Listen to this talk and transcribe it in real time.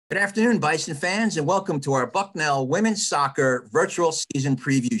Good afternoon, Bison fans, and welcome to our Bucknell Women's Soccer Virtual Season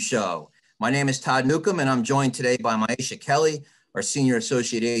Preview Show. My name is Todd Newcomb, and I'm joined today by Maisha Kelly, our Senior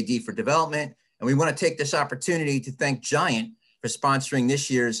Associate AD for Development. And we want to take this opportunity to thank Giant for sponsoring this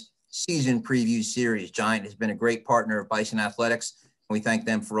year's Season Preview Series. Giant has been a great partner of Bison Athletics, and we thank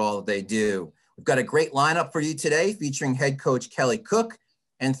them for all that they do. We've got a great lineup for you today, featuring head coach Kelly Cook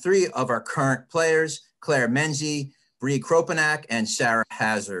and three of our current players, Claire Menzie, Bree Kropanak, and Sarah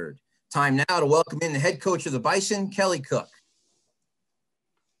Hazard. Time now to welcome in the head coach of the Bison, Kelly Cook.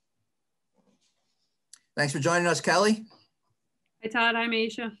 Thanks for joining us, Kelly. Hi, Todd. Hi,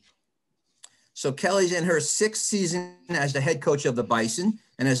 Maisha. So Kelly's in her sixth season as the head coach of the Bison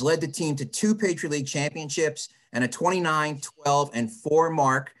and has led the team to 2 Patriot League championships and a 29, 12, and 4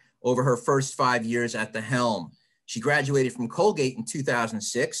 mark over her first 5 years at the helm. She graduated from Colgate in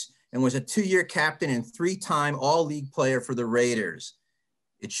 2006 and was a 2-year captain and 3-time All-League player for the Raiders.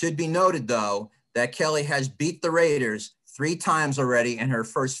 It should be noted, though, that Kelly has beat the Raiders 3 times already in her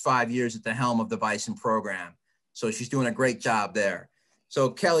first 5 years at the helm of the Bison program. So she's doing a great job there. So,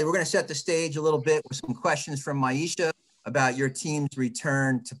 Kelly, we're going to set the stage a little bit with some questions from Maisha about your team's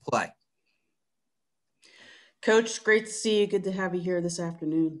return to play. Coach, great to see you. Good to have you here this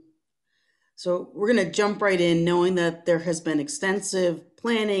afternoon. So we're going to jump right in, knowing that there has been extensive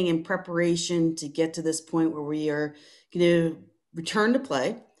planning and preparation to get to this point where we are going to return to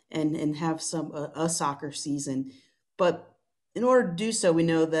play and have a soccer season. But in order to do so, we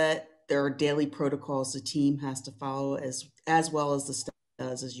know that there are daily protocols the team has to follow as well as the staff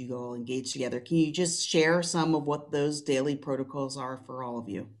does as you all engage together. Can you just share some of what those daily protocols are for all of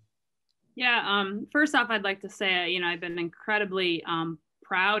you? Yeah, first off, I'd like to say, I've been incredibly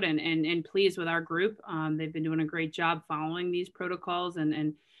proud and pleased with our group. They've been doing a great job following these protocols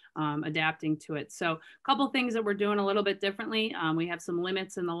and adapting to it. So a couple of things that we're doing a little bit differently. We have some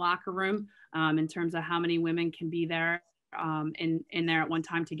limits in the locker room in terms of how many women can be there in there at one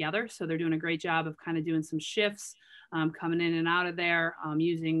time together. So they're doing a great job of kind of doing some shifts, coming in and out of there,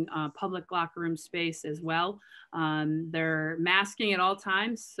 using public locker room space as well. They're masking at all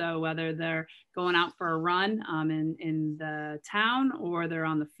times. So whether they're going out for a run in the town or they're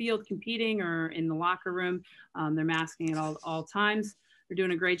on the field competing or in the locker room, they're masking at all times. They're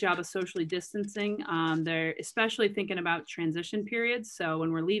doing a great job of socially distancing. They're especially thinking about transition periods. So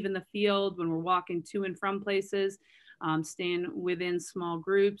when we're leaving the field, when we're walking to and from places, staying within small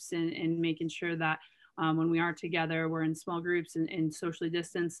groups and making sure that when we are together, we're in small groups and socially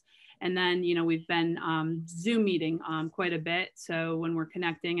distanced. And then, we've been Zoom meeting quite a bit. So when we're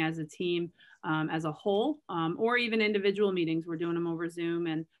connecting as a team, as a whole, or even individual meetings, we're doing them over Zoom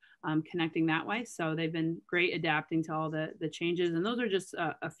and connecting that way. So they've been great adapting to all the changes. And those are just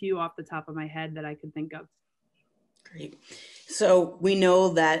a few off the top of my head that I could think of. Great. So we know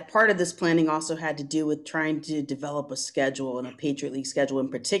that part of this planning also had to do with trying to develop a schedule, and a Patriot League schedule in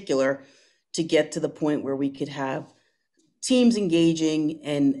particular, to get to the point where we could have teams engaging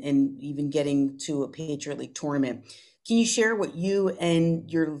and even getting to a Patriot League tournament. Can you share what you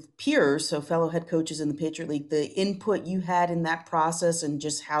and your peers, so fellow head coaches in the Patriot League, the input you had in that process and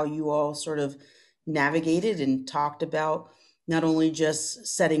just how you all sort of navigated and talked about not only just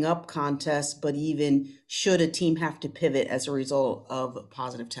setting up contests, but even should a team have to pivot as a result of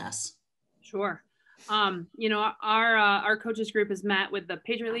positive tests? Sure. Our coaches group has met with the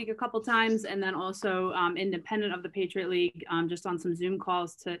Patriot League a couple times, and then also independent of the Patriot League, just on some Zoom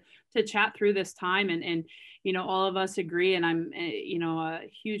calls to chat through this time. And all of us agree, and I'm, a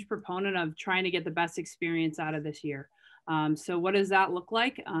huge proponent of trying to get the best experience out of this year. So what does that look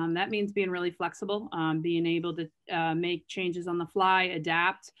like? That means being really flexible, being able to make changes on the fly,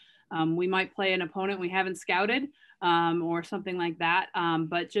 adapt. We might play an opponent we haven't scouted or something like that,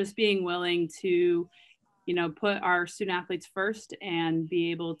 but just being willing to, put our student athletes first and be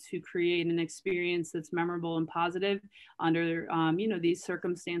able to create an experience that's memorable and positive under, these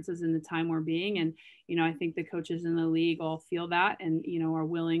circumstances in the time we're being. And, I think the coaches in the league all feel that and, are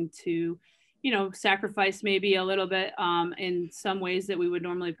willing to, sacrifice maybe a little bit in some ways that we would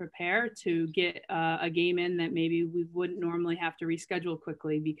normally prepare to get a game in that maybe we wouldn't normally have to reschedule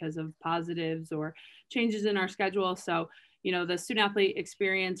quickly because of positives or changes in our schedule. So, the student athlete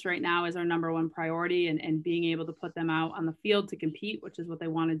experience right now is our number one priority, and being able to put them out on the field to compete, which is what they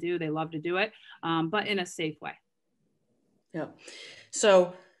want to do. They love to do it, but in a safe way. Yeah.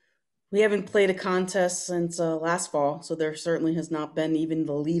 So we haven't played a contest since last fall, so there certainly has not been even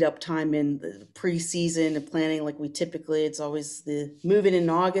the lead up time in the preseason and planning like we typically. It's always the moving in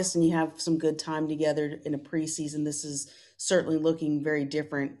August, and you have some good time together in a preseason. This is certainly looking very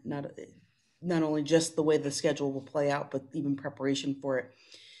different. Not only just the way the schedule will play out, but even preparation for it.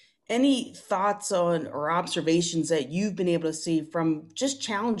 Any thoughts on or observations that you've been able to see from just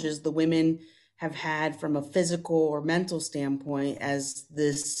challenges the women have had from a physical or mental standpoint as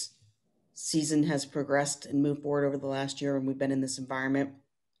this season has progressed and moved forward over the last year and we've been in this environment?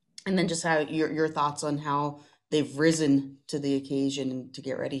 And then just how your thoughts on how they've risen to the occasion to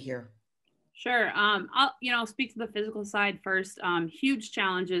get ready here. Sure. I'll speak to the physical side first. Huge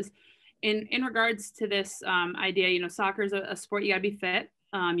challenges in regards to this idea. Soccer is a sport. You got to be fit.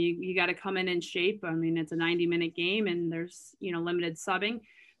 You got to come in shape. I mean, it's a 90-minute game and there's, limited subbing.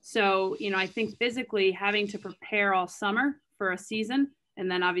 So, I think physically having to prepare all summer for a season and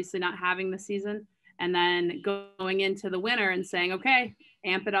then obviously not having the season and then going into the winter and saying, okay,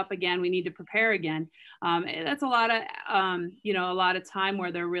 amp it up again. We need to prepare again. That's a lot of time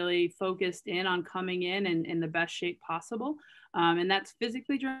where they're really focused in on coming in the best shape possible. And that's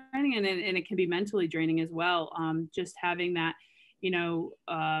physically draining and it can be mentally draining as well. Just having that,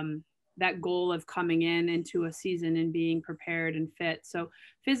 that goal of coming into a season and being prepared and fit. So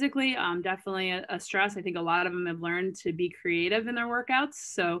physically, definitely a stress. I think a lot of them have learned to be creative in their workouts.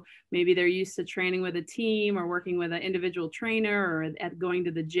 So maybe they're used to training with a team or working with an individual trainer or at going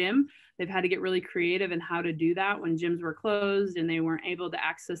to the gym. They've had to get really creative in how to do that when gyms were closed and they weren't able to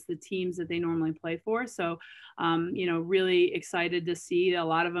access the teams that they normally play for. So, really excited to see a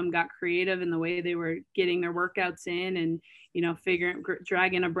lot of them got creative in the way they were getting their workouts in and,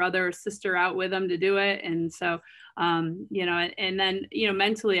 dragging a brother or sister out with them to do it. And so, and then,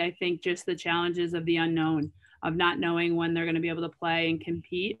 mentally, I think just the challenges of the unknown of not knowing when they're going to be able to play and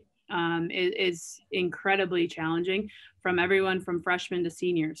compete is incredibly challenging from everyone from freshmen to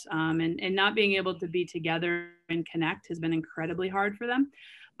seniors. And not being able to be together and connect has been incredibly hard for them.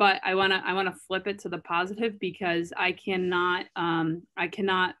 But I want to flip it to the positive because I cannot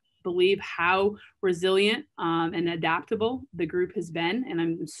believe how resilient and adaptable the group has been. And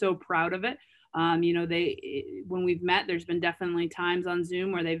I'm so proud of it. When we've met, there's been definitely times on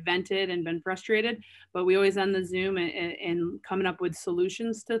Zoom where they've vented and been frustrated, but we always end the Zoom and coming up with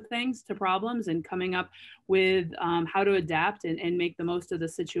solutions to things, to problems, and coming up with how to adapt and make the most of the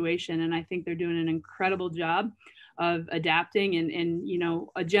situation. And I think they're doing an incredible job of adapting and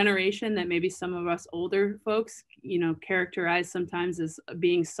a generation that maybe some of us older folks, characterize sometimes as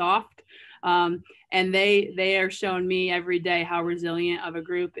being soft. And they are showing me every day how resilient of a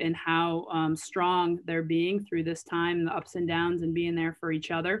group and how strong they're being through this time, the ups and downs and being there for each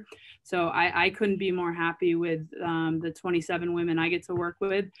other. So I couldn't be more happy with the 27 women I get to work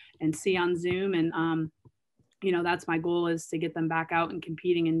with and see on Zoom. And that's my goal, is to get them back out and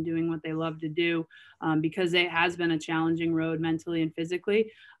competing and doing what they love to do, because it has been a challenging road mentally and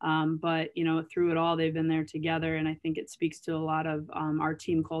physically. But, through it all, they've been there together. And I think it speaks to a lot of our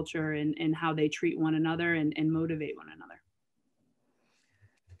team culture and how they treat one another and motivate one another.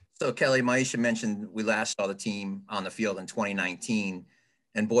 So Kelly, Maisha mentioned we last saw the team on the field in 2019.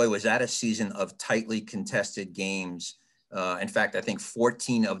 And boy, was that a season of tightly contested games. In fact, I think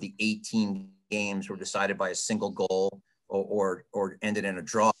 14 of the 18 games were decided by a single goal or ended in a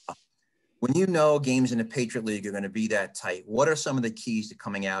draw. When games in the Patriot League are going to be that tight, what are some of the keys to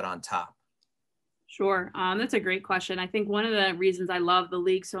coming out on top? Sure. That's a great question. I think one of the reasons I love the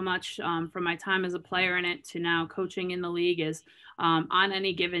league so much, from my time as a player in it to now coaching in the league, is on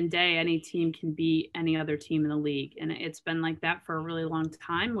any given day, any team can beat any other team in the league. And it's been like that for a really long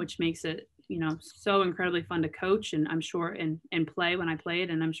time, which makes it, so incredibly fun to coach. And I'm sure and play when I played,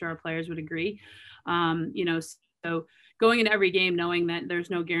 and I'm sure our players would agree. So going into every game knowing that there's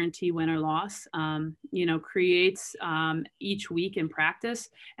no guarantee win or loss, creates each week in practice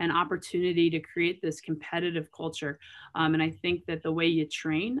an opportunity to create this competitive culture. And I think that the way you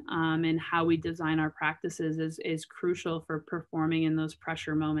train and how we design our practices is crucial for performing in those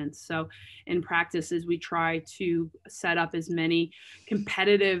pressure moments. So in practices, we try to set up as many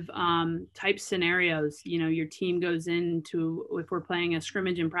competitive type scenarios. Your team goes into, if we're playing a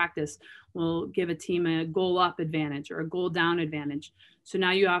scrimmage in practice, we'll give a team a goal up advantage or a goal down advantage. So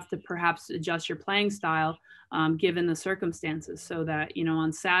now you have to perhaps adjust your playing style given the circumstances, so that,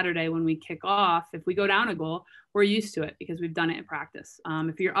 on Saturday when we kick off, if we go down a goal, we're used to it because we've done it in practice.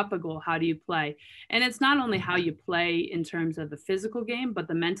 If you're up a goal, how do you play? And it's not only how you play in terms of the physical game, but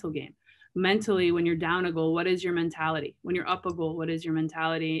the mental game. Mentally, when you're down a goal, what is your mentality? When you're up a goal, what is your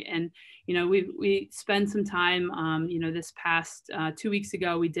mentality? And, we spend some time, this past 2 weeks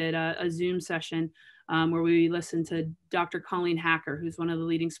ago, we did a Zoom session where we listened to Dr. Colleen Hacker, who's one of the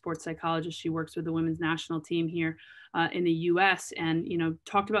leading sports psychologists. She works with the women's national team here in the US, and,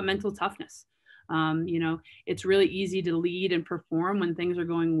 talked about mental toughness. It's really easy to lead and perform when things are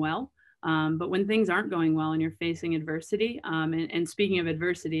going well. But when things aren't going well and you're facing adversity, and speaking of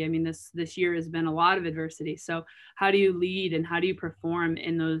adversity, I mean, this year has been a lot of adversity. So how do you lead and how do you perform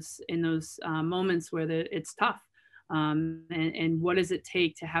in those moments where it's tough? And what does it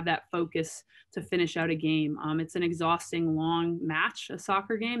take to have that focus to finish out a game? It's an exhausting, long match, a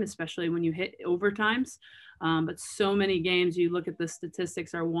soccer game, especially when you hit overtimes. But so many games, you look at the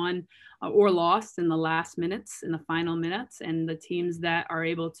statistics, are won or lost in the last minutes, in the final minutes. And the teams that are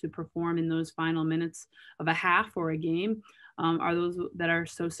able to perform in those final minutes of a half or a game are those that are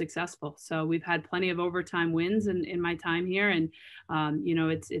so successful. So we've had plenty of overtime wins in my time here. And,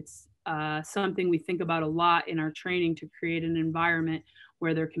 it's something we think about a lot in our training, to create an environment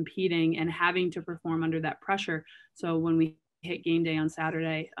where they're competing and having to perform under that pressure. So when we hit game day on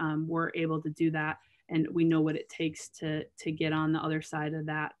Saturday, we're able to do that. And we know what it takes to get on the other side of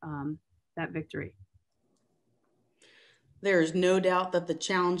that victory. There's no doubt that the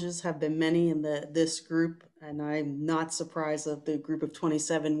challenges have been many in this group, and I'm not surprised that the group of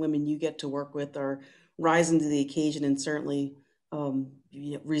 27 women you get to work with are rising to the occasion, and certainly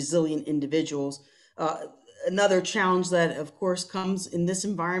resilient individuals. Another challenge that, of course, comes in this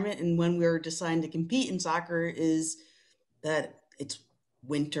environment and when we're deciding to compete in soccer is that it's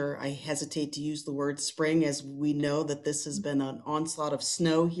winter. I hesitate to use the word spring, as we know that this has been an onslaught of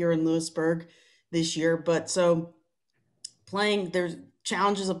snow here in Lewisburg this year. But so there's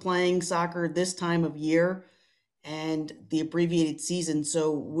challenges of playing soccer this time of year and the abbreviated season.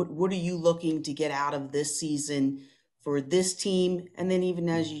 So what are you looking to get out of this season for this team? And then even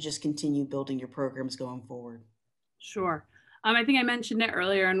as you just continue building your programs going forward? Sure. I think I mentioned it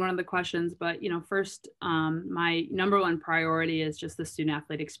earlier in one of the questions, but first, my number one priority is just the student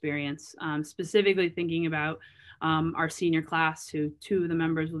athlete experience, specifically thinking about our senior class, who 2 of the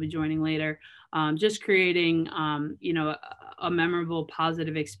members will be joining later, just creating, a memorable,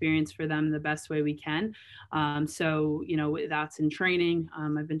 positive experience for them the best way we can. So, that's in training.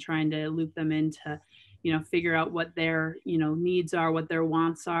 I've been trying to loop them into, figure out what their, needs are, what their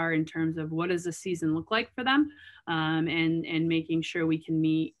wants are in terms of what does the season look like for them, and making sure we can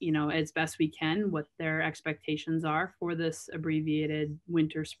meet, as best we can, what their expectations are for this abbreviated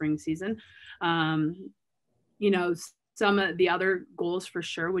winter spring season. Some of the other goals for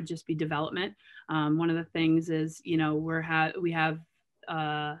sure would just be development. One of the things is, we have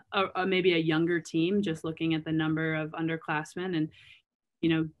maybe a younger team, just looking at the number of underclassmen and,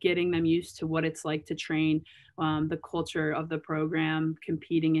 getting them used to what it's like to train, the culture of the program,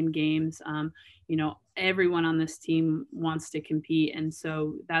 competing in games. Everyone on this team wants to compete. And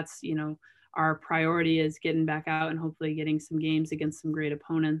so that's, our priority is getting back out and hopefully getting some games against some great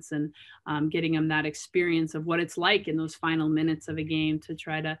opponents, and getting them that experience of what it's like in those final minutes of a game to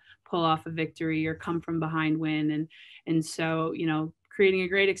try to pull off a victory or come from behind win. And so, creating a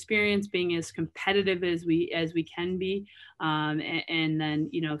great experience, being as competitive as we can be. And then,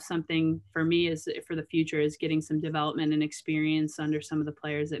 something for me is for the future is getting some development and experience under some of the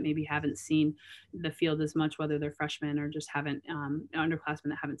players that maybe haven't seen the field as much, whether they're freshmen or just haven't, underclassmen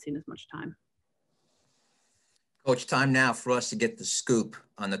that haven't seen as much time. Coach, time now for us to get the scoop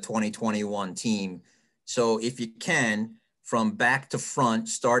on the 2021 team. So if you can, from back to front,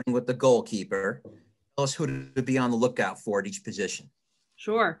 starting with the goalkeeper, tell us who to be on the lookout for at each position.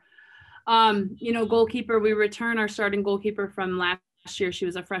 Sure. Goalkeeper, we return our starting goalkeeper from last year. She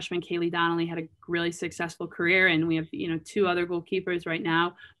was a freshman. Kaylee Donnelly had a really successful career, and we have, 2 other goalkeepers right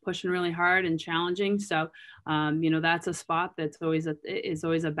now pushing really hard and challenging. So, that's a spot that's always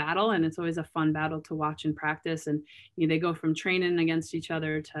a battle, and it's always a fun battle to watch and practice. And, they go from training against each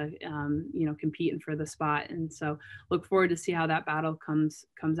other to, competing for the spot. And so look forward to see how that battle comes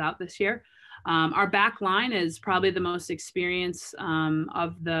out this year. Our back line is probably the most experienced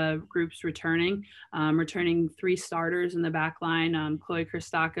of the groups returning 3 starters in the back line, Chloe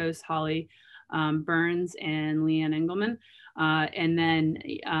Christakos, Holly Burns, and Leanne Engelman. And then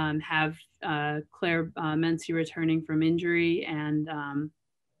have Claire Mency returning from injury,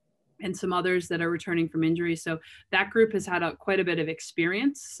 and some others that are returning from injury. So that group has had quite a bit of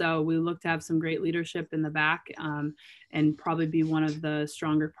experience. So we look to have some great leadership in the back, and probably be one of the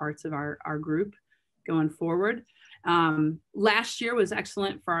stronger parts of our group going forward. Last year was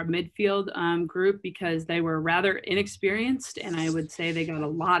excellent for our midfield group because they were rather inexperienced, and I would say they got a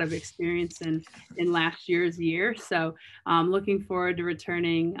lot of experience in last year's year. So looking forward to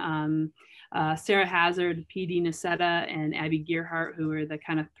returning Sarah Hazard, PD Nacetta, and Abby Gearhart, who were the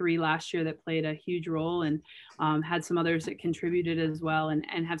kind of three last year that played a huge role, and had some others that contributed as well,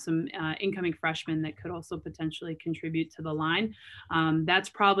 and have some incoming freshmen that could also potentially contribute to the line. That's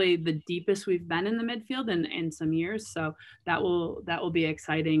probably the deepest we've been in the midfield in some years. So that will be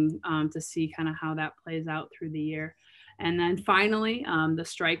exciting to see kind of how that plays out through the year. And then finally, the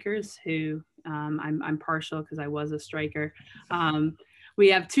strikers, who I'm partial because I was a striker. We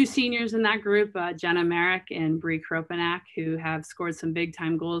have two seniors in that group, Jenna Merrick and Bree Kropanak, who have scored some big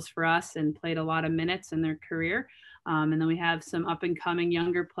time goals for us and played a lot of minutes in their career. And then we have some up and coming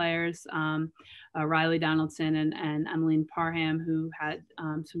younger players, Riley Donaldson and Emmeline Parham, who had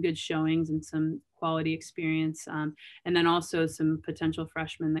some good showings and some quality experience. And then also some potential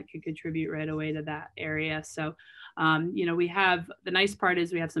freshmen that could contribute right away to that area. So, we have, the nice part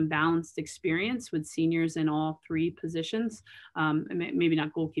is we have some balanced experience with seniors in all three positions. Maybe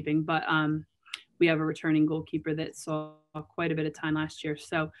not goalkeeping, but we have a returning goalkeeper that saw quite a bit of time last year.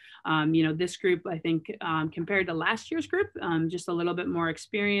 So, this group, I think, compared to last year's group, just a little bit more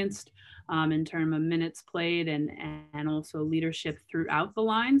experienced in terms of minutes played and also leadership throughout the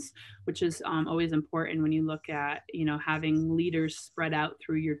lines, which is always important when you look at, having leaders spread out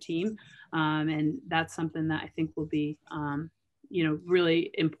through your team. And that's something that I think will be,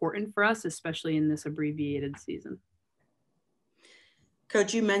 really important for us, especially in this abbreviated season.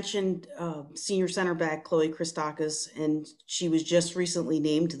 Coach, you mentioned senior center back Chloe Christakis, and she was just recently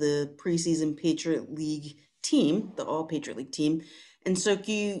named to the preseason Patriot League team, the All Patriot League team. And so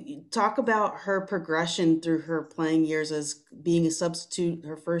can you talk about her progression through her playing years as being a substitute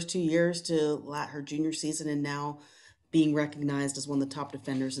her first 2 years to her junior season and now being recognized as one of the top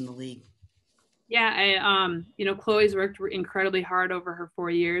defenders in the league? Yeah, Chloe's worked incredibly hard over her 4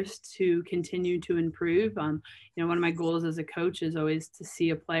 years to continue to improve. One of my goals as a coach is always to see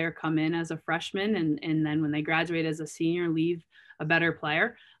a player come in as a freshman and then when they graduate as a senior, leave a better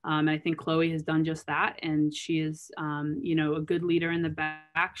player. And I think Chloe has done just that. And she is, a good leader in the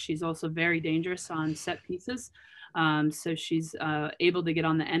back. She's also very dangerous on set pieces. So she's able to get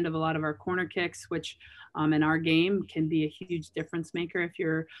on the end of a lot of our corner kicks, which in our game can be a huge difference maker. If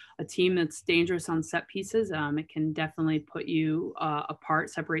you're a team that's dangerous on set pieces, it can definitely put you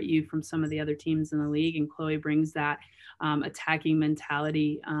apart, separate you from some of the other teams in the league. And Chloe brings that attacking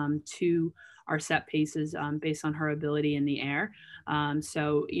mentality to our set pieces based on her ability in the air.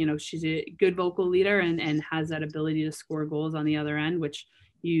 So, she's a good vocal leader and has that ability to score goals on the other end, which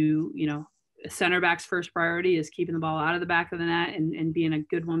center back's first priority is keeping the ball out of the back of the net and being a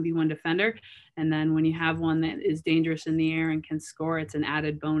good 1v1 defender. And then when you have one that is dangerous in the air and can score, it's an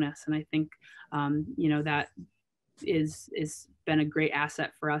added bonus. And I think, that is been a great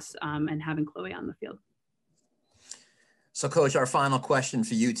asset for us and having Chloe on the field. So Coach, our final question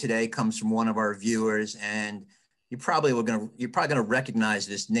for you today comes from one of our viewers, and you're probably gonna recognize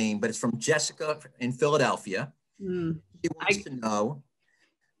this name, but it's from Jessica in Philadelphia. She wants to know,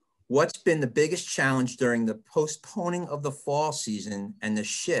 what's been the biggest challenge during the postponing of the fall season and the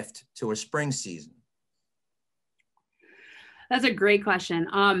shift to a spring season? That's a great question.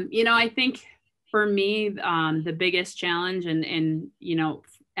 I think for me, the biggest challenge and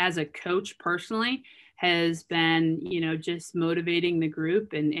as a coach personally has been, just motivating the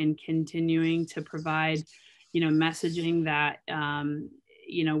group and continuing to provide, messaging that,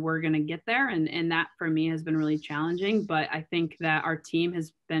 we're going to get there. And that for me has been really challenging, but I think that our team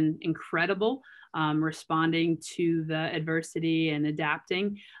has been incredible responding to the adversity and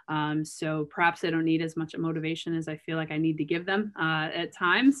adapting. So perhaps I don't need as much motivation as I feel like I need to give them at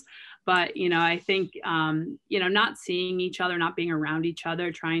times. But, I think, not seeing each other, not being around each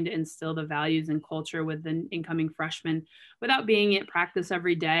other, trying to instill the values and culture with the incoming freshmen without being at practice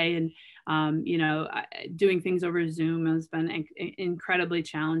every day. And, doing things over Zoom has been incredibly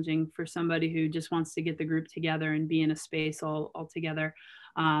challenging for somebody who just wants to get the group together and be in a space all together.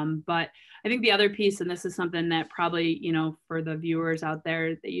 But I think the other piece, and this is something that probably, for the viewers out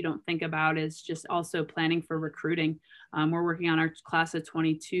there that you don't think about, is just also planning for recruiting. We're working on our class of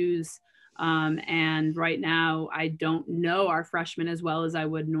 22s. And right now I don't know our freshmen as well as I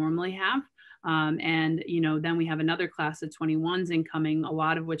would normally have. And then we have another class of 21s incoming, a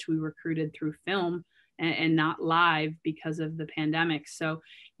lot of which we recruited through film and not live because of the pandemic. So,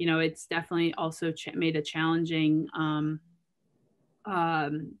 it's definitely also made a challenging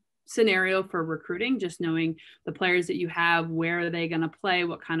scenario for recruiting, just knowing the players that you have, where are they going to play,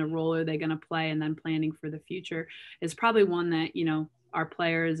 what kind of role are they going to play, and then planning for the future is probably one that, our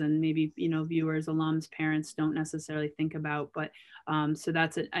players and maybe, viewers, alums, parents don't necessarily think about. But so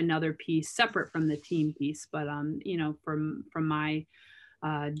that's another piece separate from the team piece. But, from my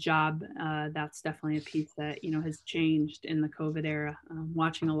job. That's definitely a piece that, you know, has changed in the COVID era.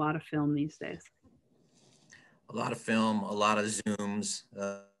 Watching a lot of film these days. A lot of film, a lot of Zooms.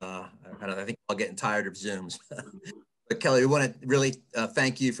 I think I'm getting tired of Zooms. But Kelly, we want to really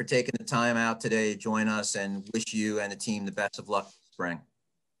thank you for taking the time out today to join us, and wish you and the team the best of luck this spring.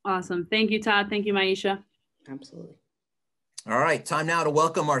 Awesome. Thank you, Todd. Thank you, Maisha. Absolutely. All right, time now to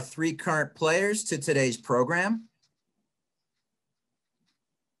welcome our 3 current players to today's program.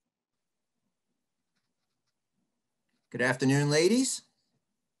 Good afternoon, ladies.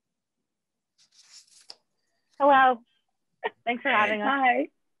 Hello. Thanks for having us. Hi.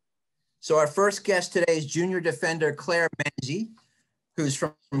 So our first guest today is junior defender Claire Menzie, who's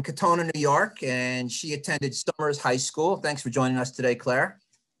from Katona, New York, and she attended Summers High School. Thanks for joining us today, Claire.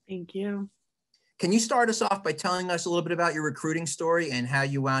 Thank you. Can you start us off by telling us a little bit about your recruiting story and how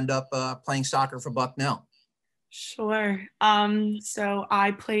you wound up playing soccer for Bucknell? Sure. So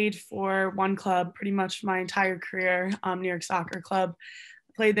I played for one club pretty much my entire career, New York Soccer Club.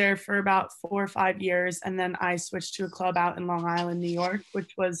 I played there for about 4 or 5 years, and then I switched to a club out in Long Island, New York,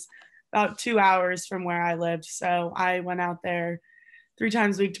 which was about 2 hours from where I lived. So I went out there 3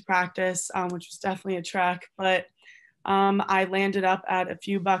 times a week to practice, which was definitely a trek. But I landed up at a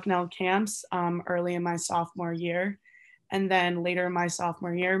few Bucknell camps early in my sophomore year. And then later in my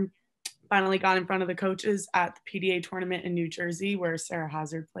sophomore year, finally got in front of the coaches at the PDA tournament in New Jersey, where Sarah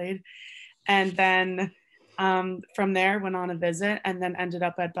Hazard played. And then from there, went on a visit and then ended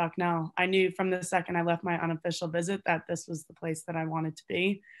up at Bucknell. I knew from the second I left my unofficial visit that this was the place that I wanted to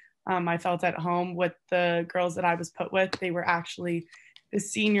be. I felt at home with the girls that I was put with. They were actually the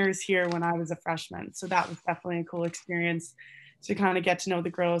seniors here when I was a freshman. So that was definitely a cool experience to kind of get to know the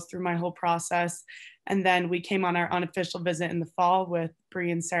girls through my whole process. And then we came on our unofficial visit in the fall with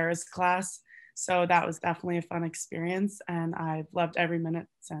Bree and Sarah's class. So that was definitely a fun experience, and I've loved every minute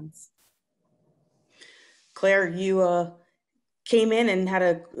since. Claire, you came in and had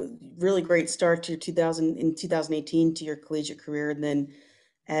a really great start to 2018 to your collegiate career, and then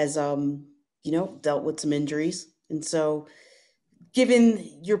as dealt with some injuries. And so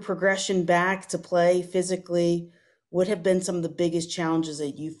given your progression back to play physically, what have been some of the biggest challenges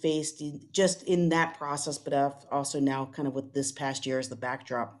that you faced just in that process, but also now kind of with this past year as the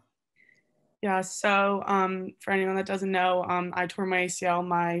backdrop? Yeah, so for anyone that doesn't know, I tore my ACL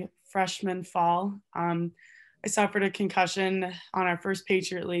my freshman fall. I suffered a concussion on our first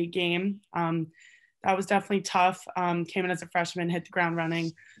Patriot League game. That was definitely tough. Came in as a freshman, hit the ground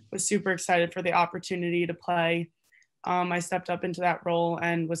running, was super excited for the opportunity to play. I stepped up into that role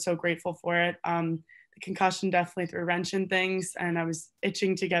and was so grateful for it. The concussion definitely threw a wrench in things, and I was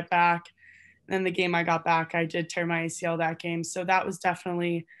itching to get back. And then the game I got back, I did tear my ACL that game. So that was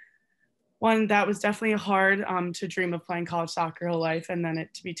definitely hard to dream of playing college soccer whole life, and then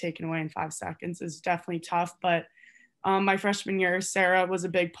it to be taken away in 5 seconds is definitely tough. But my freshman year, Sarah was a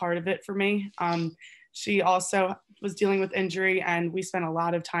big part of it for me. She also was dealing with injury, and we spent a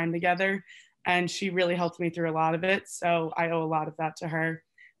lot of time together, and she really helped me through a lot of it. So I owe a lot of that to her.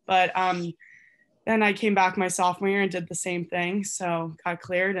 But then I came back my sophomore year and did the same thing. So got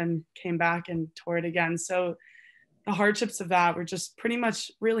cleared and came back and tore it again. So the hardships of that were just pretty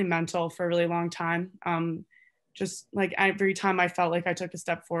much really mental for a really long time. Just like every time I felt like I took a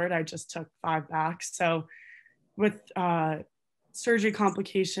step forward, I just took 5 back. So with surgery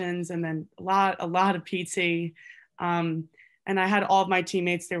complications and then a lot of PT, and I had all of my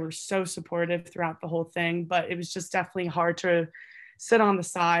teammates, they were so supportive throughout the whole thing, but it was just definitely hard to sit on the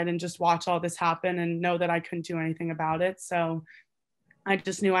side and just watch all this happen and know that I couldn't do anything about it. So I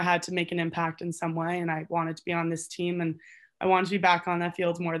just knew I had to make an impact in some way, and I wanted to be on this team, and I wanted to be back on that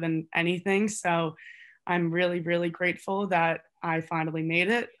field more than anything. So I'm really, really grateful that I finally made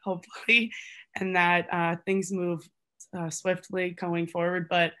it, hopefully, and that things move swiftly going forward.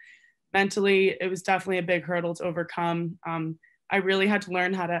 But mentally, it was definitely a big hurdle to overcome. I really had to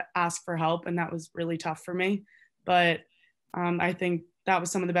learn how to ask for help, and that was really tough for me. But I think that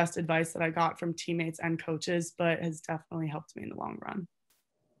was some of the best advice that I got from teammates and coaches, but has definitely helped me in the long run.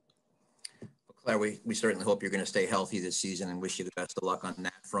 Claire, we certainly hope you're going to stay healthy this season and wish you the best of luck on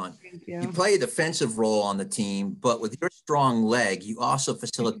that front. Thank you. You play a defensive role on the team, but with your strong leg, you also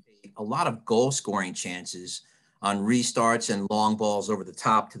facilitate a lot of goal scoring chances on restarts and long balls over the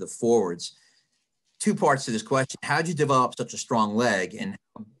top to the forwards. 2 parts to this question. How did you develop such a strong leg, and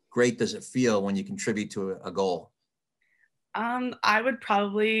how great does it feel when you contribute to a goal? I would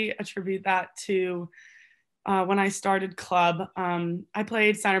probably attribute that to when I started club. I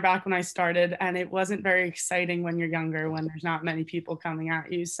played center back when I started, and it wasn't very exciting when you're younger, when there's not many people coming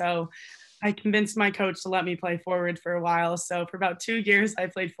at you. So I convinced my coach to let me play forward for a while. So for about 2 years, I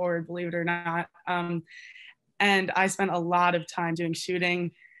played forward, believe it or not. And I spent a lot of time doing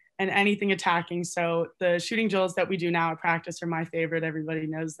shooting and anything attacking. So the shooting drills that we do now at practice are my favorite. Everybody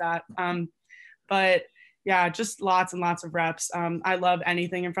knows that. But yeah, just lots and lots of reps. I love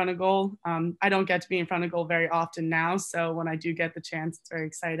anything in front of goal. I don't get to be in front of goal very often now. So when I do get the chance, it's very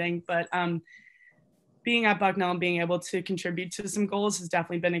exciting. But being at Bucknell and being able to contribute to some goals has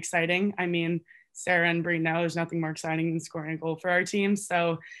definitely been exciting. I mean, Sarah and Bree know there's nothing more exciting than scoring a goal for our team.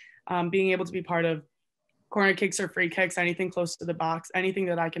 So being able to be part of corner kicks or free kicks, anything close to the box, anything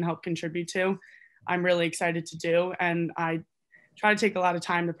that I can help contribute to, I'm really excited to do. And I try to take a lot of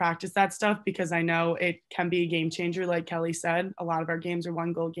time to practice that stuff because I know it can be a game changer. Like Kelly said, a lot of our games are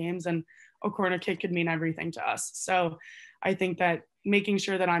 1-goal games, and a corner kick could mean everything to us. So I think that making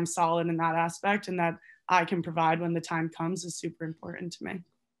sure that I'm solid in that aspect and that I can provide when the time comes is super important to me.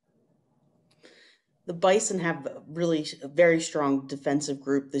 The Bison have a very strong defensive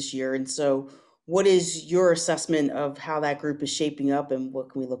group this year. And so what is your assessment of how that group is shaping up and what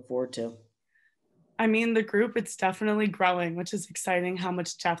can we look forward to? I mean, the group, it's definitely growing, which is exciting how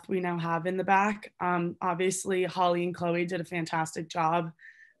much depth we now have in the back. Obviously, Holly and Chloe did a fantastic job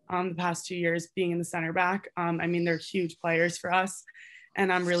the past 2 years being in the center back. I mean, they're huge players for us.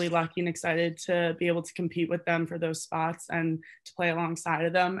 And I'm really lucky and excited to be able to compete with them for those spots and to play alongside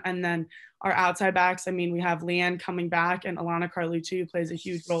of them. And then our outside backs, I mean, we have Leanne coming back and Alana Carlucci, who plays a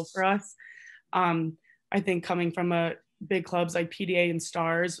huge role for us. I think coming from big clubs like PDA and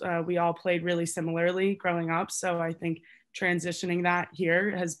Stars, we all played really similarly growing up. So I think transitioning that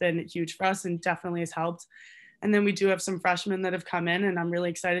here has been huge for us and definitely has helped. And then we do have some freshmen that have come in, and I'm really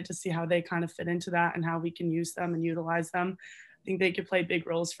excited to see how they kind of fit into that and how we can use them and utilize them. I think they could play big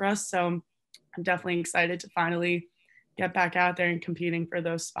roles for us. So I'm definitely excited to finally get back out there and competing for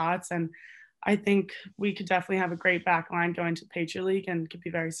those spots. And I think we could definitely have a great back line going to the Patriot League and could be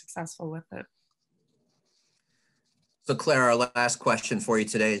very successful with it. So Claire, our last question for you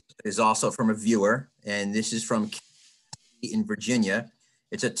today is also from a viewer, and this is from Katie in Virginia.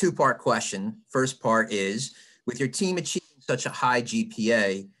 It's a two-part question. First part is, with your team achieving such a high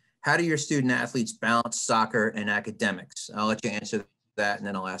GPA, how do your student athletes balance soccer and academics? I'll let you answer that, and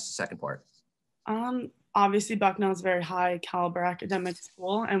then I'll ask the second part. Obviously, Bucknell is a very high caliber academic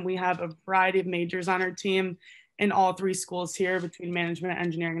school, and we have a variety of majors on our team in all 3 schools here between management,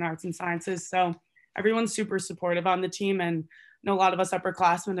 engineering, and arts and sciences. So everyone's super supportive on the team, and I know a lot of us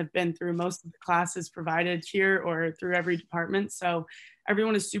upperclassmen have been through most of the classes provided here or through every department. So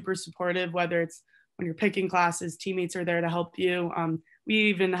everyone is super supportive, whether it's when you're picking classes, teammates are there to help you. We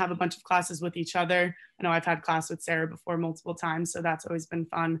even have a bunch of classes with each other. I know I've had class with Sarah before multiple times, so that's always been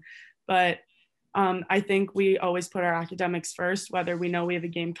fun. But I think we always put our academics first, whether we know we have a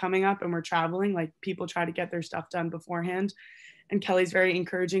game coming up and we're traveling, like people try to get their stuff done beforehand. And Kelly's very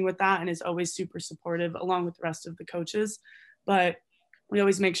encouraging with that and is always super supportive along with the rest of the coaches. But we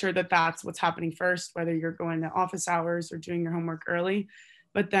always make sure that that's what's happening first, whether you're going to office hours or doing your homework early.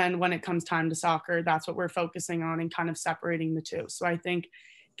 But then when it comes time to soccer, that's what we're focusing on and kind of separating the two. So I think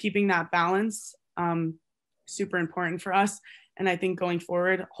keeping that balance, super important for us. And I think going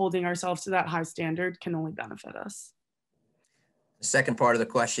forward, holding ourselves to that high standard can only benefit us. The second part of the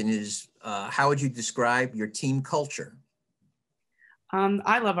question is, how would you describe your team culture?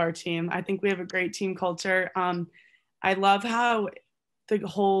 I love our team. I think we have a great team culture. I love how the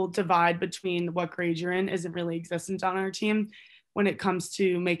whole divide between what grade you're in isn't really existent on our team when it comes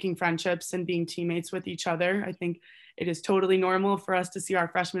to making friendships and being teammates with each other. I think it is totally normal for us to see our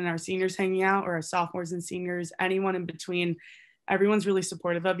freshmen and our seniors hanging out, or our sophomores and seniors, anyone in between. Everyone's really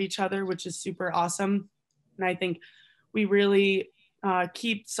supportive of each other, which is super awesome. And I think we really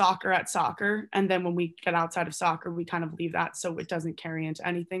keep soccer at soccer. And then when we get outside of soccer, we kind of leave that so it doesn't carry into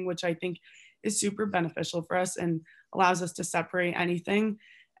anything, which I think is super beneficial for us and allows us to separate anything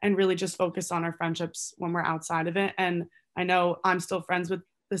and really just focus on our friendships when we're outside of it. And I know I'm still friends with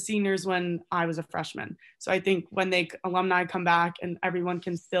the seniors when I was a freshman. So I think when alumni come back and everyone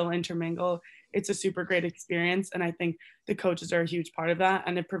can still intermingle, it's a super great experience. And I think the coaches are a huge part of that,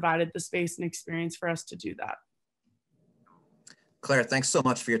 and it provided the space and experience for us to do that. Claire, thanks so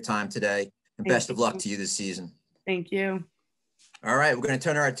much for your time today, and best of luck to you this season. Thank you. All right, we're going to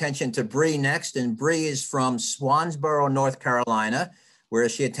turn our attention to Bree next, and Bree is from Swansboro, North Carolina, where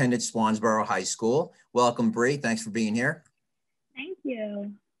she attended Swansboro High School. Welcome, Bree. Thanks for being here. Thank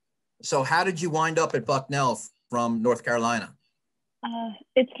you. So how did you wind up at Bucknell from North Carolina?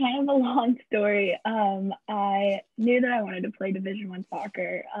 It's kind of a long story. I knew that I wanted to play Division I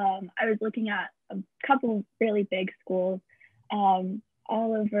soccer. I was looking at a couple really big schools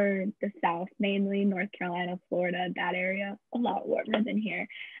all over the South, mainly North Carolina, Florida, that area, a lot warmer than here.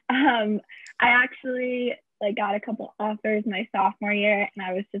 I actually got a couple offers my sophomore year, and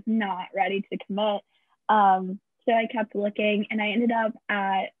I was just not ready to commit. So I kept looking, and I ended up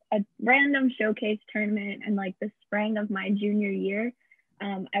at a random showcase tournament in the spring of my junior year.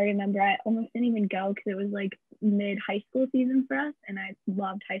 I remember I almost didn't even go because it was mid high school season for us, and I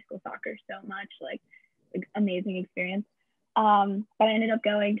loved high school soccer so much, amazing experience. But I ended up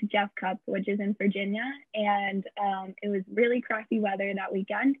going to Jeff Cup, which is in Virginia, and it was really crappy weather that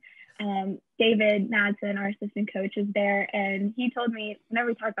weekend. David Madsen, our assistant coach, is there, and he told me, whenever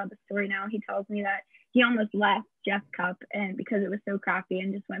we talk about the story now, he tells me that he almost left Jeff Cup and because it was so crappy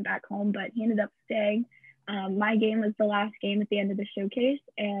and just went back home, but he ended up staying. My game was the last game at the end of the showcase,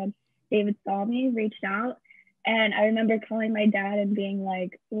 and David saw me, reached out, and I remember calling my dad and being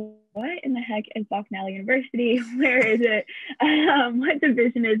like, what in the heck is Bucknell University? Where is it? What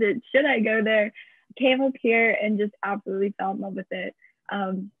division is it? Should I go there? Came up here and just absolutely fell in love with it.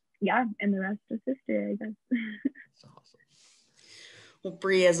 Yeah, and the rest is history, I guess. That's awesome. Well,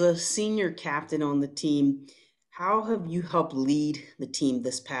 Bree, as a senior captain on the team, how have you helped lead the team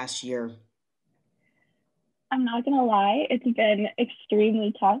this past year? I'm not gonna lie, it's been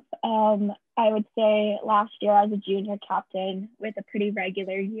extremely tough. I would say last year as a junior captain with a pretty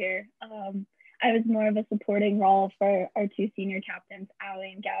regular year, I was more of a supporting role for our two senior captains,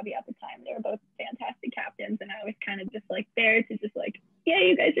 Allie and Gabby at the time. They were both fantastic captains, and I was kind of just there to just yeah,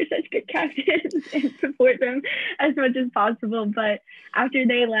 you guys are such good captains and support them as much as possible. But after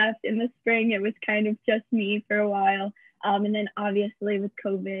they left in the spring, it was kind of just me for a while. And then obviously with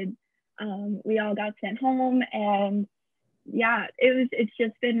COVID, we all got sent home, and yeah, it's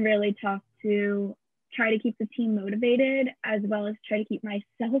just been really tough to try to keep the team motivated as well as try to keep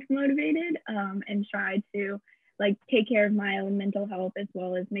myself motivated, and try to take care of my own mental health as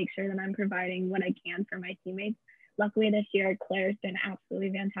well as make sure that I'm providing what I can for my teammates. Luckily this year, Claire's been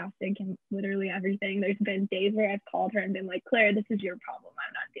absolutely fantastic in literally everything. There's been days where I've called her and been like, Claire, this is your problem.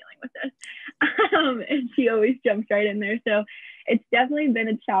 I'm not dealing with this. And she always jumps right in there. So it's definitely been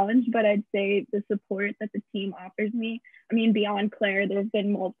a challenge, but I'd say the support that the team offers me, I mean, beyond Claire, there's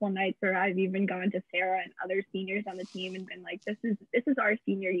been multiple nights where I've even gone to Sarah and other seniors on the team and been like, this is our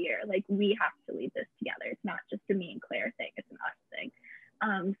senior year. We have to lead this together. It's not just a me and Claire thing, it's an us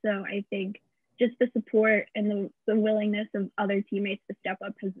thing. So I think just the support and the willingness of other teammates to step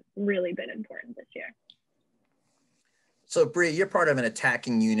up has really been important this year. So Bree, you're part of an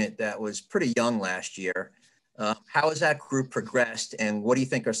attacking unit that was pretty young last year. How has that group progressed, and what do you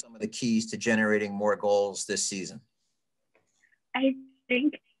think are some of the keys to generating more goals this season? I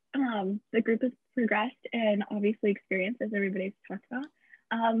think the group has progressed and obviously experienced, as everybody's talked about.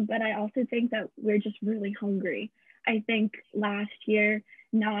 But I also think that we're just really hungry. I think last year,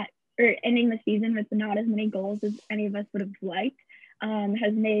 ending the season with not as many goals as any of us would have liked,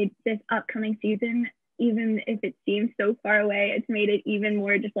 has made this upcoming season, even if it seems so far away, it's made it even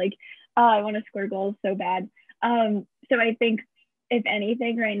more just oh, I want to score goals so bad. So I think if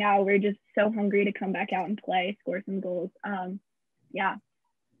anything right now, we're just so hungry to come back out and play, score some goals. Yeah.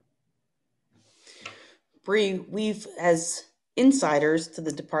 Bree, we've, as insiders to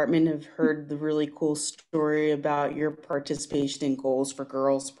the department, have heard the really cool story about your participation in Goals for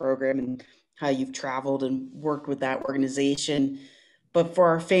Girls program and how you've traveled and worked with that organization. But for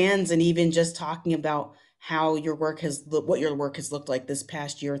our fans, and even just talking about how what your work has looked like this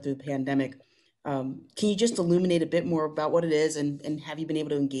past year through the pandemic, can you just illuminate a bit more about what it is and have you been able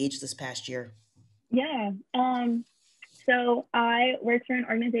to engage this past year? Yeah. So I work for an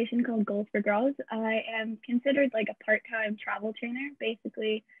organization called Goals for Girls. I am considered a part-time travel trainer.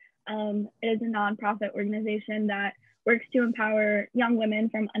 Basically, it is a nonprofit organization that works to empower young women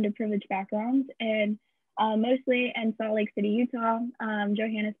from underprivileged backgrounds, and mostly in Salt Lake City, Utah,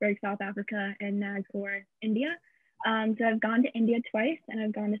 Johannesburg, South Africa, and Nagpur, India. So I've gone to India twice, and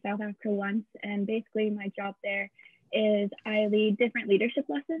I've gone to South Africa once. And basically, my job there is I lead different leadership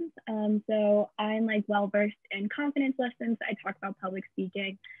lessons. So I'm well-versed in confidence lessons. I talk about public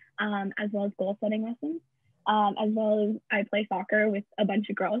speaking, as well as goal setting lessons, as well as I play soccer with a bunch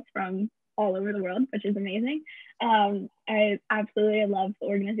of girls from all over the world, which is amazing. I absolutely love the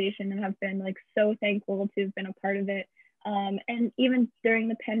organization and have been so thankful to have been a part of it. And even during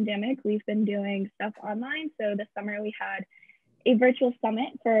the pandemic, we've been doing stuff online. So this summer we had a virtual summit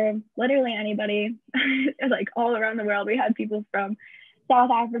for literally anybody, all around the world. We had people from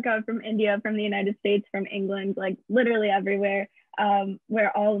South Africa, from India, from the United States, from England, literally everywhere.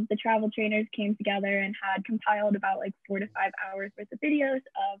 where all of the travel trainers came together and had compiled about like 4 to 5 hours worth of videos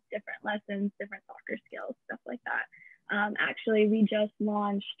of different lessons, different soccer skills, stuff like that. Actually, we just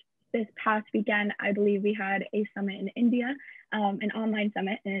launched this past weekend. I believe we had a summit in India, an online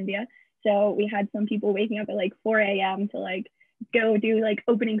summit in India. So we had some people waking up at like 4 a.m. to like go do like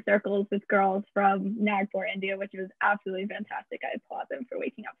opening circles with girls from Nagpur, India, which was absolutely fantastic. I applaud them for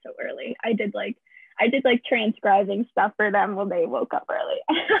waking up so early. I did like transcribing stuff for them when they woke up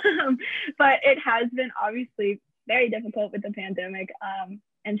early. But it has been obviously very difficult with the pandemic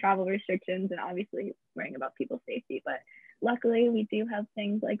and travel restrictions, and obviously worrying about people's safety. But luckily we do have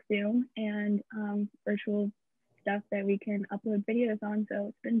things like Zoom and virtual stuff that we can upload videos on. So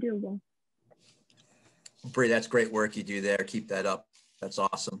it's been doable. Bree, that's great work you do there. Keep that up. That's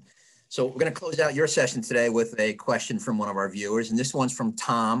awesome. So we're going to close out your session today with a question from one of our viewers. And this one's from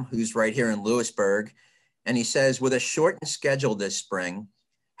Tom, who's right here in Lewisburg. And he says, with a shortened schedule this spring,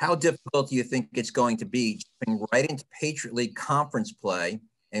 how difficult do you think it's going to be jumping right into Patriot League conference play?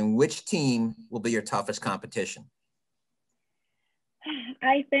 And which team will be your toughest competition?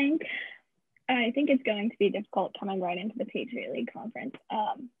 I think it's going to be difficult coming right into the Patriot League conference.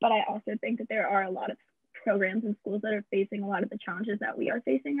 But I also think that there are a lot of programs and schools that are facing a lot of the challenges that we are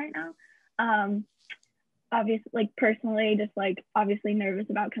facing right now. Obviously, like personally, just like obviously nervous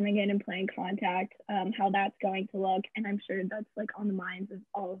about coming in and playing contact, how that's going to look. And I'm sure that's like on the minds of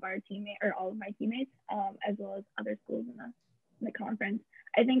all of our teammates or all of my teammates, as well as other schools in the conference.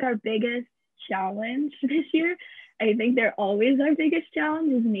 I think our biggest challenge this year, I think they're always our biggest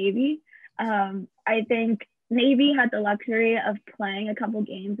challenge, is Navy. I think Navy had the luxury of playing a couple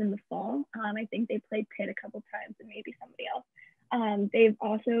games in the fall. I think they played Pitt a couple times and maybe somebody else. They've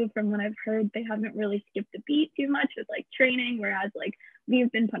also, from what I've heard, they haven't really skipped a beat too much with like training, whereas like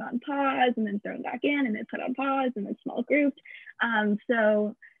we've been put on pause and then thrown back in and then put on pause and then small grouped.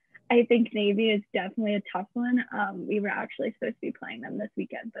 So I think Navy is definitely a tough one. We were actually supposed to be playing them this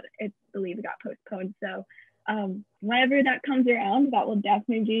weekend, but I believe it got postponed. So whenever that comes around, that will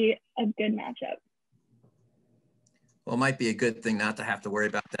definitely be a good matchup. Well, it might be a good thing not to have to worry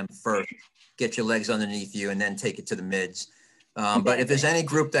about them first. Get your legs underneath you and then take it to the mids. But if there's any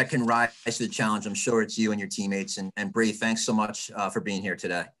group that can rise to the challenge, I'm sure it's you and your teammates. And Bree, thanks so much for being here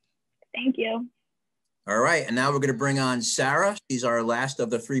today. Thank you. All right, and now we're going to bring on Sarah. She's our last of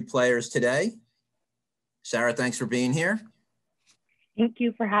the 3 players today. Sarah, thanks for being here. Thank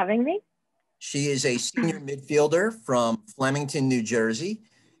you for having me. She is a senior midfielder from Flemington, New Jersey,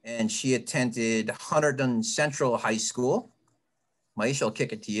 and she attended Hunterdon Central High School. Maisha, I'll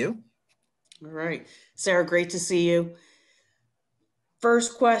kick it to you. All right. Sarah, great to see you.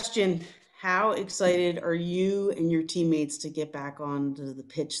 First question, how excited are you and your teammates to get back onto the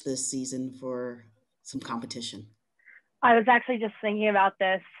pitch this season for some competition? I was actually just thinking about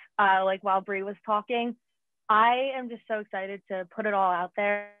this like while Bree was talking. I am just so excited to put it all out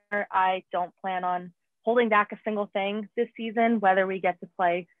there. I don't plan on holding back a single thing this season, whether we get to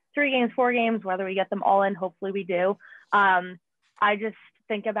play 3 games, 4 games, whether we get them all in, hopefully we do. I just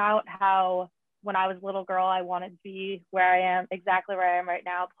think about how when I was a little girl, I wanted to be where I am, exactly where I am right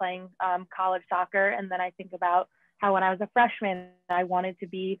now, playing college soccer. And then I think about how when I was a freshman, I wanted to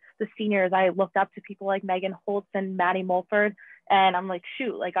be the seniors. I looked up to people like Megan Holtz and Maddie Mulford, and I'm like,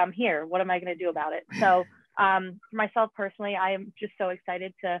 shoot, like I'm here. What am I going to do about it? So for myself personally, I am just so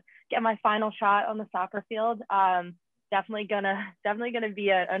excited to get my final shot on the soccer field. Definitely gonna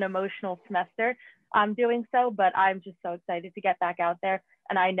be an emotional semester doing so, but I'm just so excited to get back out there.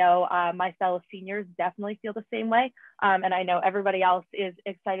 And I know my fellow seniors definitely feel the same way. And I know everybody else is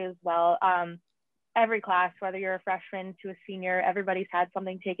excited as well. Every class, whether you're a freshman to a senior, everybody's had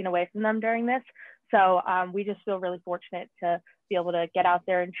something taken away from them during this. So we just feel really fortunate to be able to get out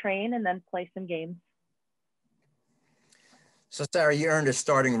there and train and then play some games. So Sarah, you earned a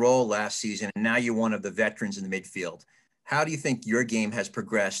starting role last season, and now you're one of the veterans in the midfield. How do you think your game has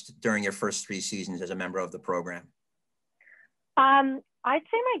progressed during your first 3 seasons as a member of the program? I'd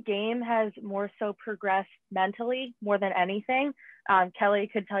say my game has more so progressed mentally more than anything. Kelly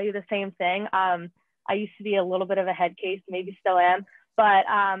could tell you the same thing. I used to be a little bit of a head case, maybe still am, but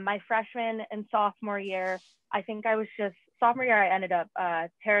my freshman and sophomore year, I think I was just, sophomore year, I ended up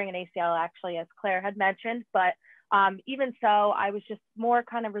tearing an ACL actually, as Claire had mentioned, but even so, I was just more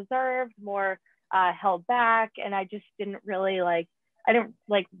kind of reserved, more held back, and I just didn't really I didn't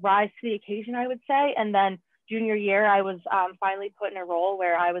rise to the occasion, I would say. And then junior year, I was finally put in a role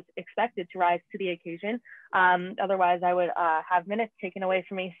where I was expected to rise to the occasion. Otherwise, I would have minutes taken away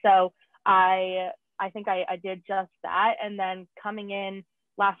from me. So I think I did just that. And then coming in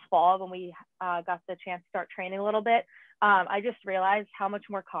last fall when we got the chance to start training a little bit, I just realized how much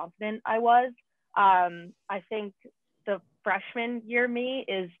more confident I was. I think the freshman year me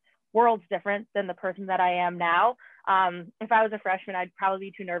is worlds different than the person that I am now. If I was a freshman, I'd probably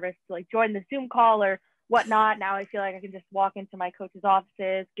be too nervous to like join the Zoom call or whatnot. Now I feel like I can just walk into my coach's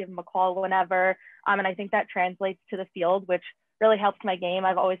offices, give them a call whenever. And I think that translates to the field, which really helps my game.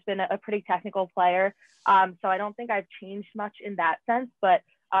 I've always been a pretty technical player. So I don't think I've changed much in that sense, but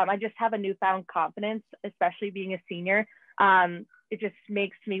I just have a newfound confidence, especially being a senior. It just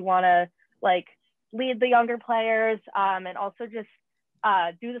makes me want to like lead the younger players and also just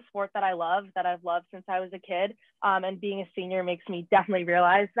do the sport that I love, that I've loved since I was a kid. And being a senior makes me definitely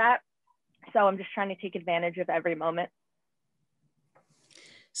realize that. So I'm just trying to take advantage of every moment.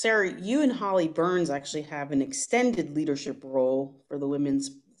 Sarah, you and Holly Burns actually have an extended leadership role for the women's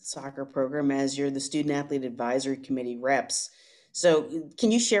soccer program as you're the student athlete advisory committee reps. So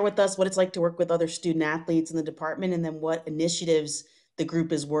can you share with us what it's like to work with other student athletes in the department, and then what initiatives the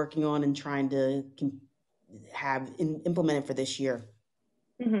group is working on and trying to have implemented for this year?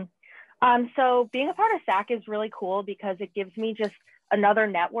 Mm-hmm. So being a part of SAC is really cool because it gives me just another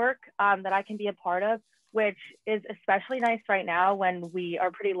network that I can be a part of, which is especially nice right now when we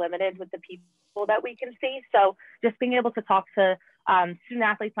are pretty limited with the people that we can see. So just being able to talk to student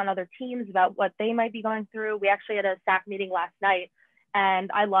athletes on other teams about what they might be going through. We actually had a SAC meeting last night and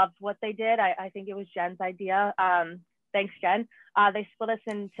I loved what they did. I think it was Jen's idea. Thanks, Jen. They split us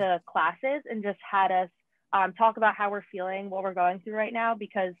into classes and just had us talk about how we're feeling, what we're going through right now,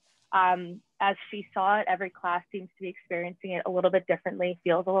 because as she saw it, every class seems to be experiencing it a little bit differently,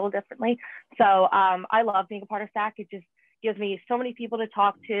 feels a little differently. So I love being a part of SAC. It just gives me so many people to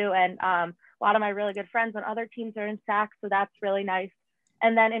talk to, and a lot of my really good friends on other teams are in SAC, so that's really nice.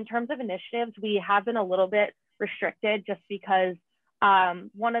 And then in terms of initiatives, we have been a little bit restricted just because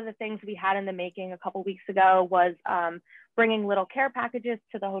one of the things we had in the making a couple weeks ago was bringing little care packages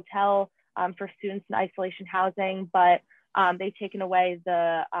to the hotel for students in isolation housing, but they've taken away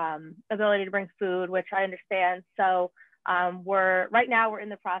the ability to bring food, which I understand. So right now we're in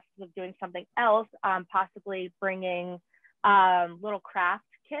the process of doing something else, possibly bringing little craft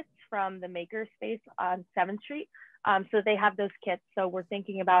kits from the maker space on 7th Street. So they have those kits. So we're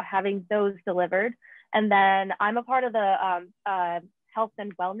thinking about having those delivered. And then I'm a part of the health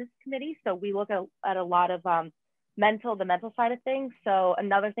and wellness committee. So we look at a lot of the mental side of things. So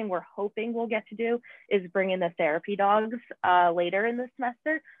another thing we're hoping we'll get to do is bring in the therapy dogs later in the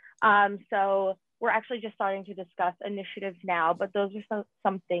semester. So we're actually just starting to discuss initiatives now, but those are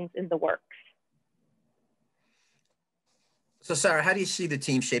some things in the works. So Sarah, how do you see the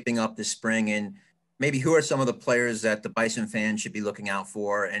team shaping up this spring, and maybe who are some of the players that the Bison fans should be looking out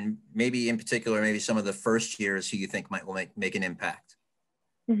for, and maybe in particular, maybe will make an impact?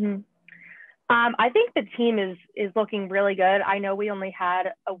 Mm-hmm. I think the team is looking really good. I know we only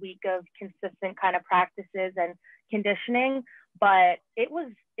had a week of consistent kind of practices and conditioning, but it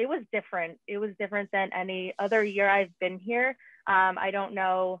was different. It was different than any other year I've been here. I don't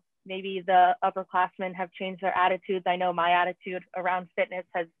know, maybe the upperclassmen have changed their attitudes. I know my attitude around fitness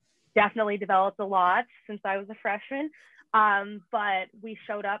has definitely developed a lot since I was a freshman. But we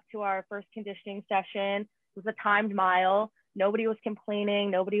showed up to our first conditioning session. It was a timed mile. Nobody was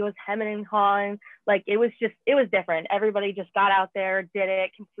complaining. Nobody was hemming and hawing. Like it was different. Everybody just got out there, did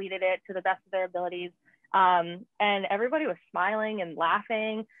it, completed it to the best of their abilities. And everybody was smiling and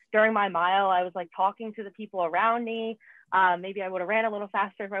laughing during my mile. I was like talking to the people around me. Maybe I would have ran a little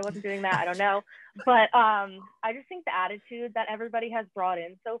faster if I wasn't doing that. I don't know. But I just think the attitude that everybody has brought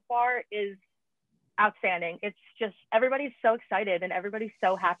in so far is outstanding. It's just everybody's so excited and everybody's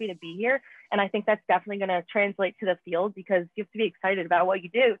so happy to be here. And I think that's definitely going to translate to the field because you have to be excited about what you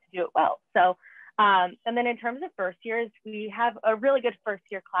do to do it well. So, and then in terms of first years, we have a really good first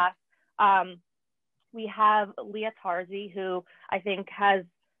year class. We have Leah Tarzi, who I think has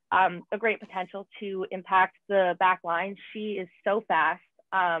a great potential to impact the back line. She is so fast.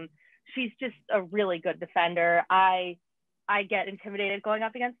 She's just a really good defender. I get intimidated going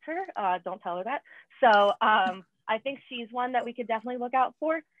up against her. Don't tell her that. So I think she's one that we could definitely look out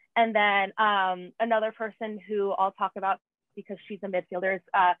for. And then another person who I'll talk about because she's a midfielder is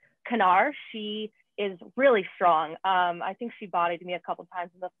Kanar. She is really strong. I think she bodied me a couple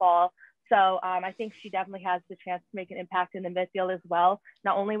times in the fall. So I think she definitely has the chance to make an impact in the midfield as well,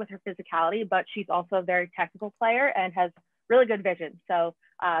 not only with her physicality, but she's also a very technical player and has really good vision. So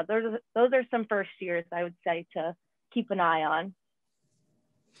those are some first years I would say to keep an eye on.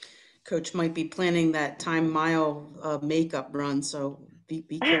 Coach might be planning that time mile makeup run, so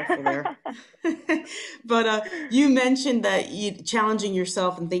Be careful there. But you mentioned that challenging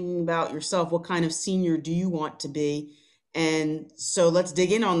yourself and thinking about yourself. What kind of senior do you want to be? And so let's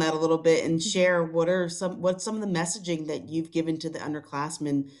dig in on that a little bit and share what's some of the messaging that you've given to the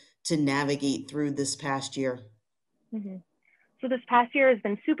underclassmen to navigate through this past year. Mm-hmm. So this past year has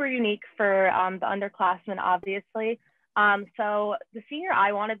been super unique for the underclassmen, obviously. So the senior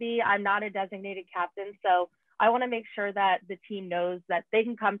I want to be, I'm not a designated captain, so I want to make sure that the team knows that they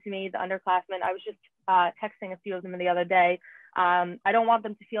can come to me, the underclassmen. I was just texting a few of them the other day. I don't want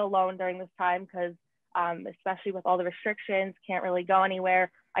them to feel alone during this time because especially with all the restrictions, can't really go anywhere.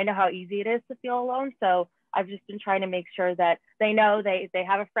 I know how easy it is to feel alone. So I've just been trying to make sure that they know they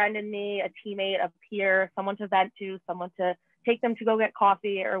have a friend in me, a teammate, a peer, someone to vent to, someone to take them to go get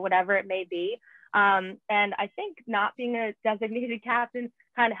coffee or whatever it may be. And I think not being a designated captain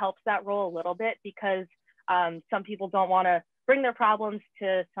kind of helps that role a little bit because some people don't want to bring their problems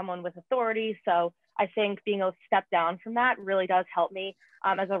to someone with authority. So I think being able to step down from that really does help me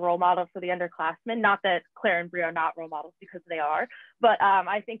as a role model for the underclassmen. Not that Claire and Brie are not role models because they are, but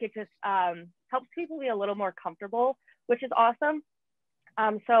I think it just helps people be a little more comfortable, which is awesome.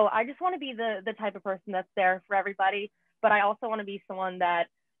 So I just want to be the type of person that's there for everybody, but I also want to be someone that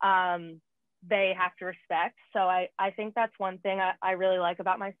they have to respect. So I think that's one thing I really like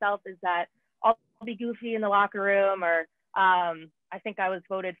about myself is that I'll be goofy in the locker room or I think I was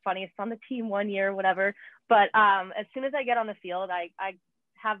voted funniest on the team one year, whatever. But as soon as I get on the field, I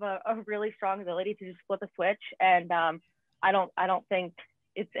have a really strong ability to just flip a switch. And I don't think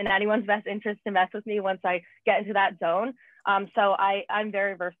it's in anyone's best interest to mess with me once I get into that zone. So I'm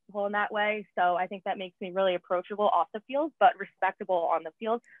very versatile in that way. So I think that makes me really approachable off the field, but respectable on the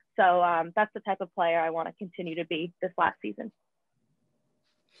field. So that's the type of player I want to continue to be this last season.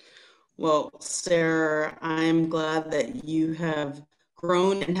 Well, Sarah, I'm glad that you have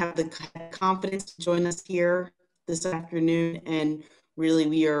grown and have the confidence to join us here this afternoon. And really,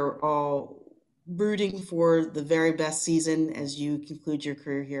 we are all rooting for the very best season as you conclude your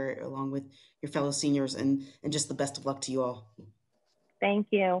career here along with your fellow seniors, and just the best of luck to you all. Thank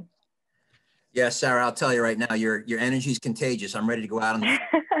you. Yeah, Sarah, I'll tell you right now, your energy is contagious. I'm ready to go out on the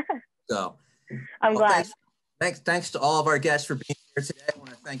so. I'm glad. Thanks to all of our guests for being here today. I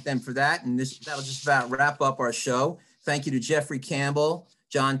want to thank them for that. And that'll just about wrap up our show. Thank you to Jeffrey Campbell,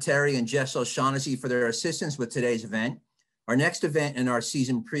 John Terry, and Jess O'Shaughnessy for their assistance with today's event. Our next event in our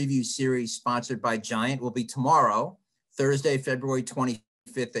season preview series sponsored by Giant will be tomorrow, Thursday, February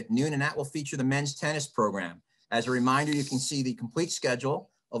 25th at noon, and that will feature the men's tennis program. As a reminder, you can see the complete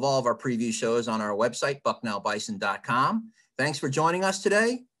schedule of all of our preview shows on our website, bucknellbison.com. Thanks for joining us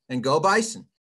today, and go Bison.